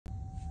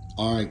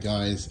All right,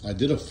 guys, I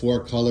did a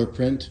 4-color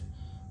print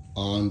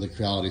on the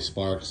Creality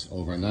Sparks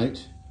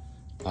overnight.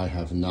 I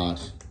have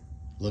not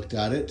looked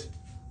at it.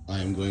 I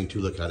am going to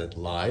look at it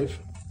live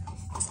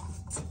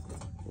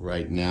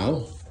right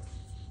now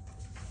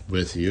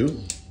with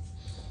you,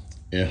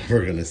 and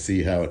we're gonna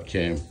see how it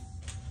came.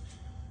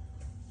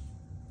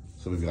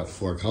 So we've got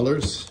 4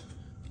 colors.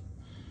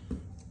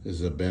 This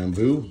is a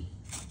bamboo,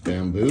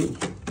 LED.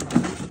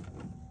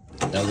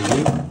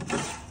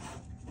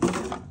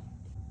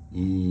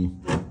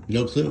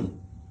 No clue.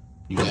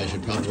 You guys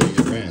should probably rate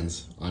your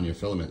brands on your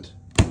filament.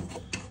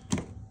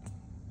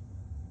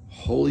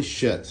 Holy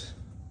shit.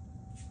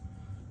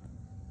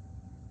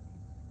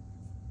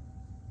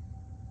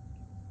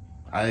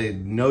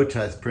 No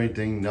test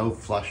printing, no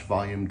flush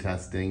volume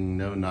testing,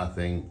 no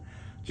nothing.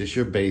 Just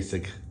your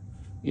basic,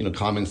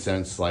 common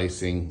sense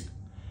slicing.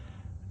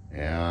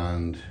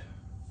 And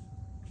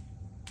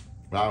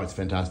wow, it's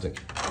fantastic.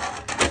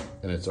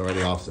 And it's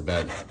already off the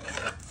bed.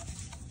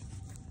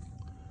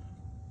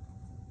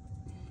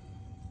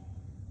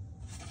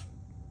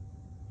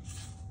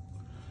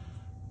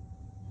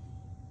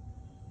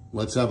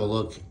 Let's have a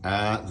look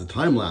at the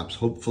time lapse.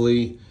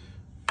 Hopefully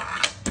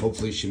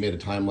she made a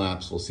time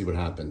lapse. We'll see what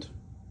happened.